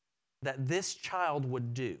that this child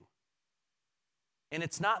would do. And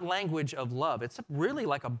it's not language of love. It's really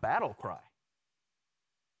like a battle cry.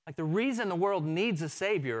 Like the reason the world needs a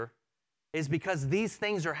Savior is because these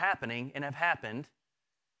things are happening and have happened,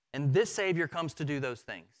 and this Savior comes to do those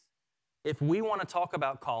things. If we want to talk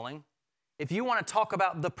about calling, if you want to talk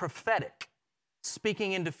about the prophetic,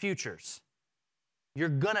 speaking into futures, you're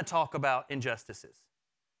going to talk about injustices.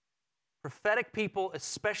 Prophetic people,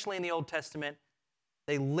 especially in the Old Testament,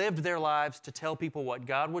 they lived their lives to tell people what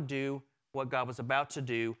God would do, what God was about to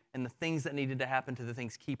do, and the things that needed to happen to the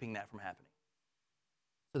things keeping that from happening.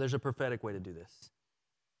 So there's a prophetic way to do this.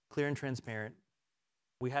 Clear and transparent.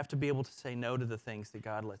 We have to be able to say no to the things that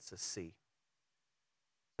God lets us see.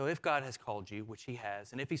 So if God has called you, which he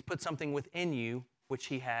has, and if he's put something within you, which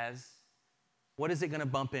he has, what is it going to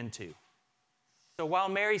bump into? So while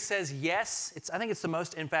Mary says yes, I think it's the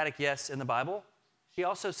most emphatic yes in the Bible, she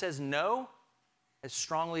also says no as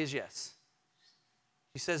strongly as yes.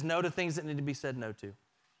 She says no to things that need to be said no to.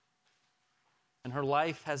 And her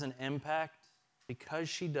life has an impact because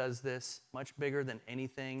she does this much bigger than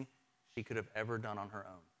anything she could have ever done on her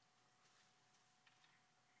own.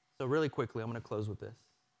 So really quickly, I'm going to close with this.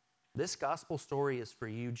 This gospel story is for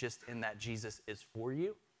you just in that Jesus is for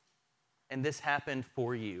you. And this happened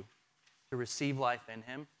for you to receive life in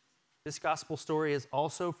him. This gospel story is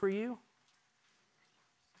also for you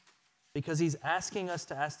because he's asking us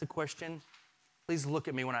to ask the question, please look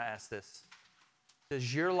at me when I ask this.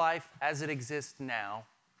 Does your life as it exists now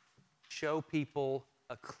show people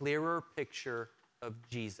a clearer picture of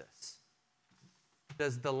Jesus?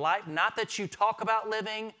 Does the life, not that you talk about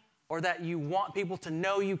living or that you want people to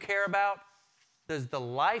know you care about, does the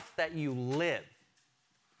life that you live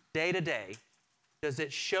day to day, does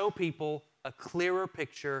it show people a clearer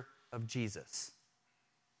picture of Jesus?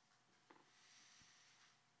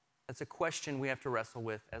 That's a question we have to wrestle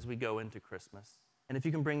with as we go into Christmas. And if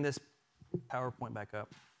you can bring this PowerPoint back up.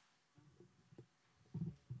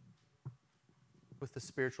 With the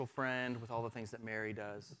spiritual friend, with all the things that Mary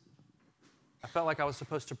does. I felt like I was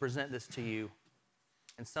supposed to present this to you,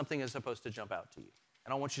 and something is supposed to jump out to you. I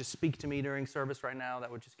don't want you to speak to me during service right now.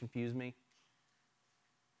 That would just confuse me.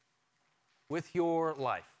 With your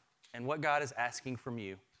life and what God is asking from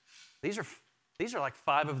you, these are like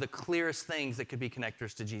 5 of the clearest things that could be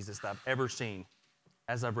connectors to Jesus that I've ever seen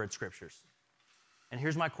as I've read scriptures. And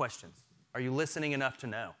here's my questions. Are you listening enough to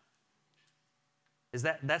know?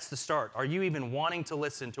 That's the start. Are you even wanting to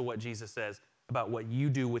listen to what Jesus says about what you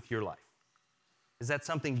do with your life? Is that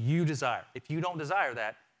something you desire? If you don't desire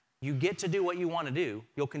that, you get to do what you want to do.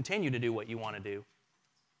 You'll continue to do what you want to do.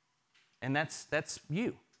 And that's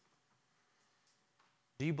you.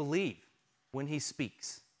 Do you believe when he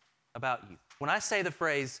speaks about you? When I say the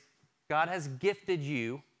phrase, God has gifted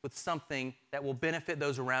you with something that will benefit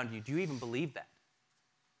those around you, do you even believe that?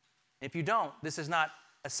 If you don't, this is not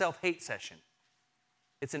a self-hate session.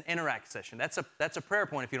 It's an interact session. That's a prayer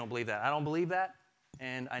point if you don't believe that. I don't believe that,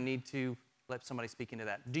 and I need to let somebody speak into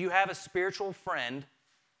that. Do you have a spiritual friend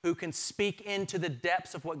who can speak into the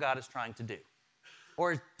depths of what God is trying to do?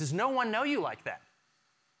 Or does no one know you like that?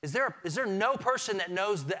 Is there no person that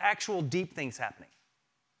knows the actual deep things happening?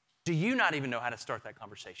 Do you not even know how to start that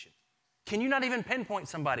conversation? Can you not even pinpoint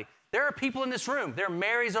somebody? There are people in this room. There are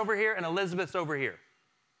Marys over here and Elizabeths over here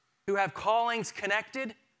who have callings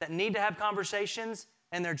connected that need to have conversations,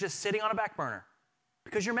 and they're just sitting on a back burner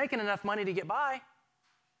because you're making enough money to get by.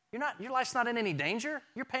 Your life's not in any danger.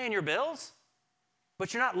 You're paying your bills,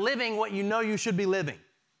 but you're not living what you know you should be living.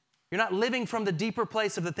 You're not living from the deeper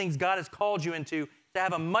place of the things God has called you into to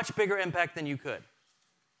have a much bigger impact than you could.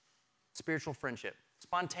 Spiritual friendship,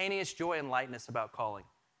 spontaneous joy and lightness about calling.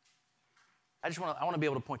 I want to be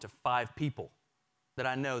able to point to 5 people that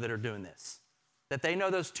I know that are doing this. That they know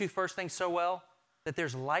those 2 first things so well, that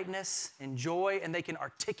there's lightness and joy, and they can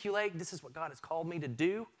articulate, this is what God has called me to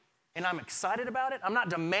do, and I'm excited about it. I'm not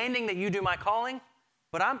demanding that you do my calling,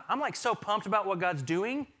 but I'm like so pumped about what God's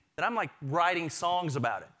doing that I'm like writing songs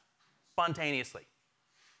about it spontaneously.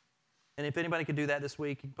 And if anybody could do that this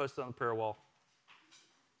week, you can post it on the prayer wall.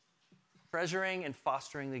 Treasuring and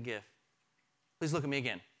fostering the gift. Please look at me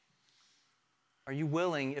again. Are you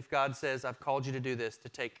willing, if God says, I've called you to do this, to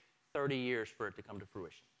take 30 years for it to come to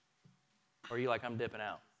fruition? Or are you like, I'm dipping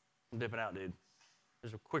out? I'm dipping out, dude.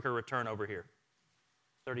 There's a quicker return over here.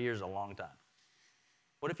 30 years is a long time.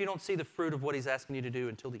 What if you don't see the fruit of what he's asking you to do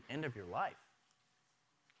until the end of your life?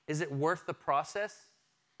 Is it worth the process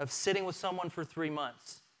of sitting with someone for 3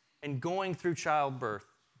 months and going through childbirth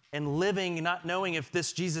and living not knowing if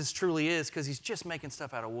this Jesus truly is because he's just making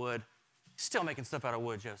stuff out of wood? He's still making stuff out of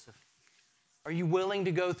wood, Joseph. Are you willing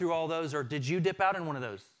to go through all those, or did you dip out in one of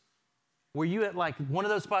those? Were you at like one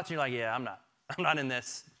of those spots and you're like, yeah, I'm not in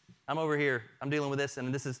this. I'm over here. I'm dealing with this,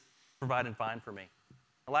 and this is providing fine for me.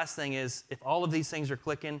 The last thing is, if all of these things are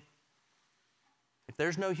clicking, if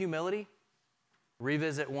there's no humility,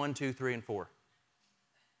 revisit 1, 2, 3, and 4.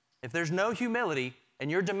 If there's no humility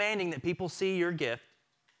and you're demanding that people see your gift,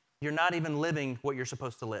 you're not even living what you're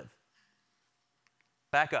supposed to live.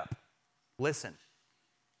 Back up. Listen.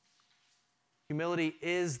 Humility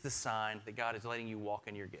is the sign that God is letting you walk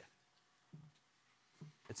in your gift.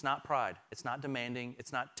 It's not pride. It's not demanding.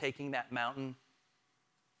 It's not taking that mountain.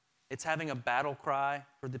 It's having a battle cry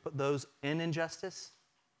for those in injustice.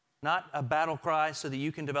 Not a battle cry so that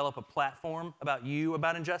you can develop a platform about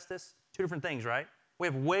injustice. 2 different things, right? We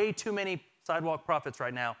have way too many sidewalk prophets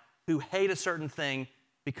right now who hate a certain thing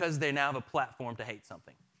because they now have a platform to hate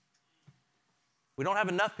something. We don't have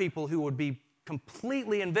enough people who would be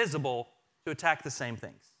completely invisible to attack the same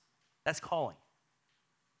things. That's calling.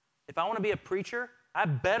 If I want to be a preacher, I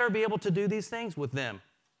better be able to do these things with them.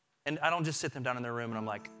 And I don't just sit them down in their room and I'm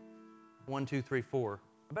like, 1, 2, 3, 4.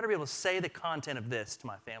 I better be able to say the content of this to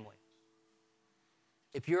my family.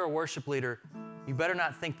 If you're a worship leader, you better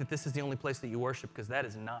not think that this is the only place that you worship, because that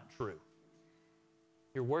is not true.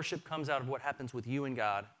 Your worship comes out of what happens with you and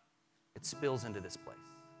God. It spills into this place.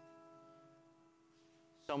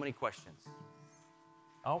 So many questions.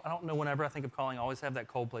 I don't know, whenever I think of calling, I always have that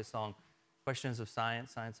Coldplay song, Questions of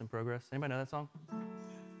Science, Science and Progress. Anybody know that song?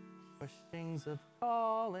 Questions of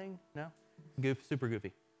calling. No? Super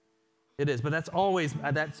goofy. It is, but that's always,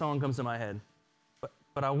 that song comes to my head.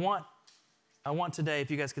 But I want today,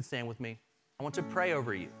 if you guys could stand with me, I want to pray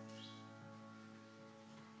over you.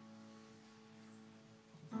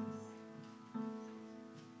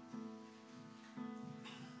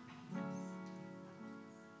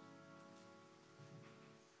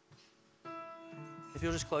 If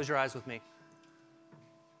you'll just close your eyes with me.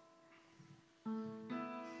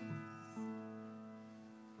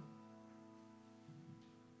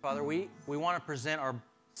 Father, we want to present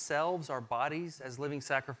ourselves, our bodies, as living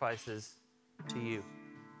sacrifices to you.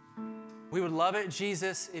 We would love it,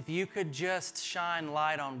 Jesus, if you could just shine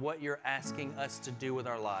light on what you're asking us to do with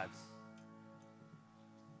our lives.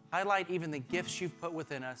 Highlight even the gifts you've put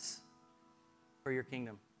within us for your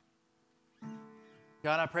kingdom.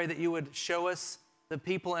 God, I pray that you would show us the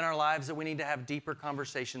people in our lives that we need to have deeper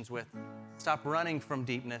conversations with. Stop running from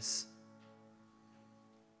deepness.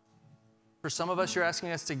 For some of us, you're asking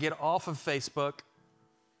us to get off of Facebook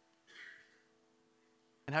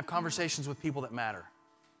and have conversations with people that matter.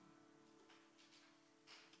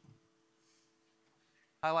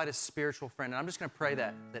 Highlight a spiritual friend. And I'm just going to pray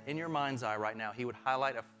that in your mind's eye right now, he would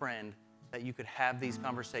highlight a friend that you could have these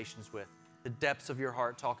conversations with, the depths of your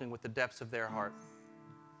heart, talking with the depths of their heart,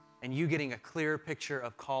 and you getting a clear picture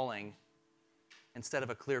of calling instead of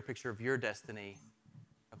a clear picture of your destiny,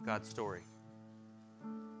 of God's story.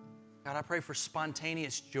 God, I pray for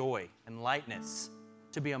spontaneous joy and lightness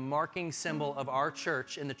to be a marking symbol of our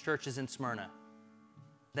church and the churches in Smyrna.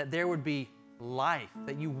 That there would be life,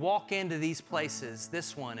 that you walk into these places,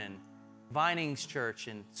 this one and Vinings Church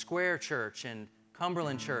and Square Church and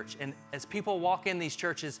Cumberland Church, and as people walk in these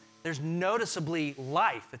churches, there's noticeably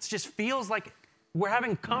life. It just feels like we're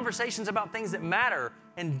having conversations about things that matter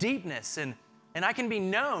and deepness, and I can be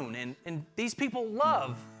known, and these people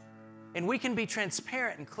love, and we can be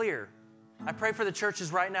transparent and clear. I pray for the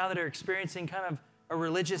churches right now that are experiencing kind of a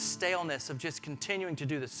religious staleness of just continuing to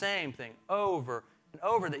do the same thing over and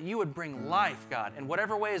over, that you would bring life, God, in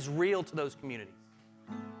whatever way is real to those communities.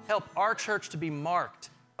 Help our church to be marked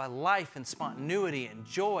by life and spontaneity and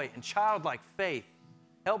joy and childlike faith.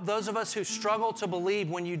 Help those of us who struggle to believe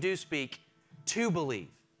when you do speak to believe.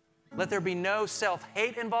 Let there be no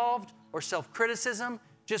self-hate involved or self-criticism.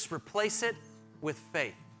 Just replace it with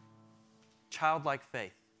faith. Childlike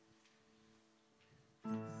faith.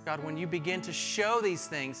 God, when you begin to show these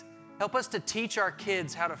things, help us to teach our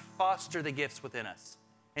kids how to foster the gifts within us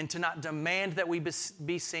and to not demand that we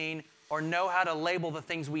be seen or know how to label the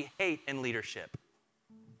things we hate in leadership.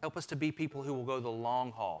 Help us to be people who will go the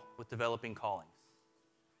long haul with developing callings,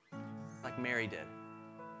 like Mary did.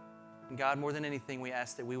 And God, more than anything, we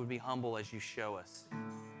ask that we would be humble as you show us.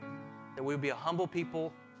 That we would be a humble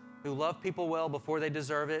people who love people well before they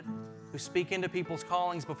deserve it, who speak into people's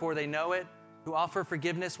callings before they know it, who offer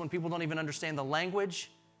forgiveness when people don't even understand the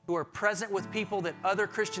language, who are present with people that other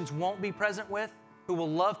Christians won't be present with, who will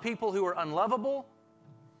love people who are unlovable,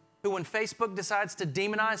 who when Facebook decides to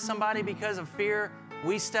demonize somebody because of fear,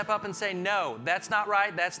 we step up and say, no, that's not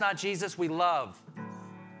right, that's not Jesus, we love.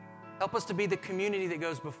 Help us to be the community that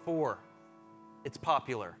goes before it's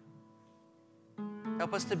popular.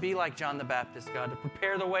 Help us to be like John the Baptist, God, to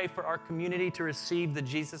prepare the way for our community to receive the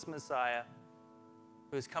Jesus Messiah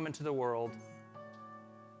who has come into the world,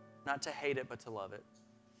 not to hate it, but to love it.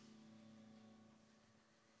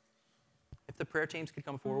 If the prayer teams could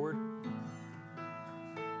come forward.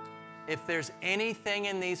 If there's anything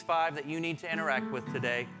in these 5 that you need to interact with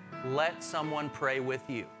today, let someone pray with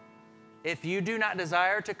you. If you do not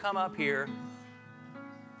desire to come up here,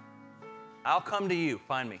 I'll come to you.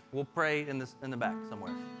 Find me. We'll pray in the back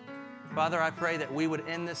somewhere. Father, I pray that we would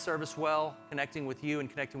end this service well, connecting with you and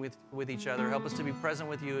connecting with each other. Help us to be present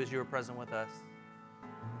with you as you are present with us.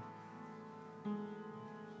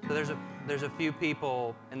 So there's a few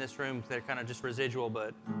people in this room that are kind of just residual,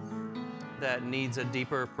 but that needs a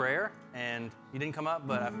deeper prayer. And you didn't come up,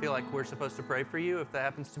 but I feel like we're supposed to pray for you. If that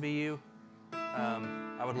happens to be you,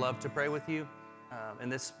 I would love to pray with you.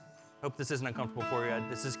 And hope this isn't uncomfortable for you.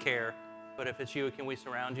 This is care. but if it's you, can we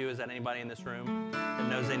surround you? Is that anybody in this room that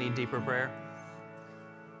knows they need deeper prayer?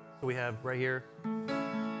 So we have right here,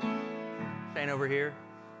 Shane over here.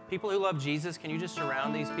 People who love Jesus, can you just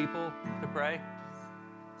surround these people to pray?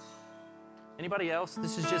 Anybody else?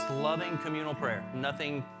 This is just loving communal prayer.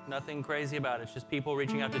 Nothing crazy about it. It's just people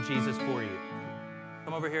reaching out to Jesus for you.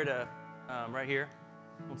 Come over here to, right here.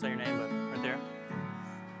 I won't say your name, but right there.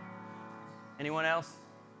 Anyone else?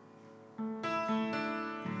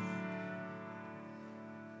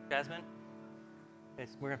 Jasmine? Okay,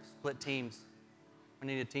 so we're going to split teams. I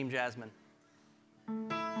need a team Jasmine.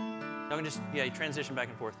 No, we just, you transition back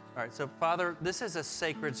and forth. All right, so Father, this is a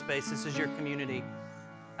sacred space. This is your community.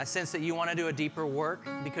 I sense that you want to do a deeper work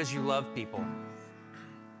because you love people.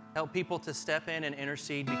 Help people to step in and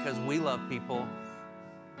intercede because we love people.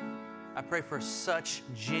 I pray for such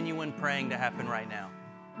genuine praying to happen right now.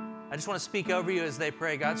 I just want to speak over you as they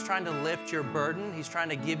pray. God's trying to lift your burden. He's trying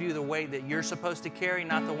to give you the weight that you're supposed to carry,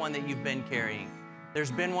 not the one that you've been carrying.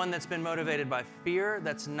 There's been one that's been motivated by fear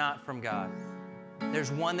that's not from God. There's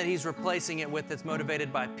one that He's replacing it with that's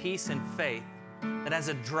motivated by peace and faith, that has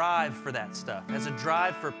a drive for that stuff, has a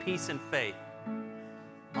drive for peace and faith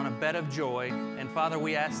on a bed of joy. And Father,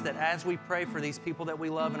 we ask that as we pray for these people that we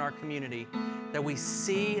love in our community, that we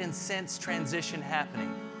see and sense transition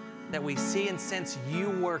happening, that we see and sense you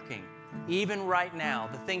working, even right now,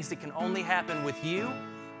 the things that can only happen with you.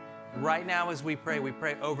 Right now as we pray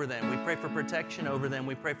over them. We pray for protection over them.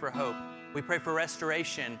 We pray for hope. We pray for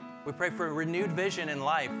restoration. We pray for a renewed vision in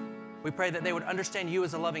life. We pray that they would understand you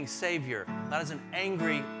as a loving Savior, not as an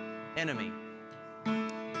angry enemy.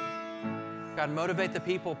 God, motivate the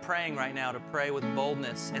people praying right now to pray with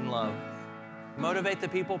boldness and love. Motivate the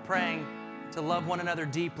people praying to love one another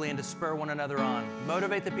deeply and to spur one another on.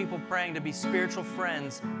 Motivate the people praying to be spiritual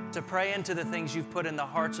friends, to pray into the things you've put in the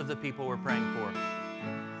hearts of the people we're praying for.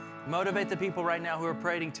 Motivate the people right now who are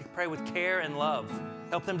praying to pray with care and love.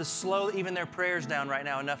 Help them to slow even their prayers down right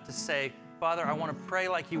now enough to say, Father, I want to pray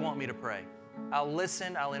like you want me to pray. I'll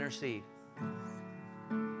listen, I'll intercede.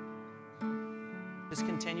 Just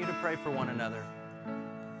continue to pray for one another.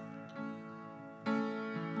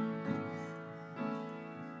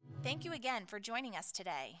 Thank you again for joining us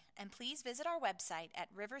today, and please visit our website at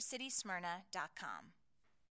rivercitysmyrna.com.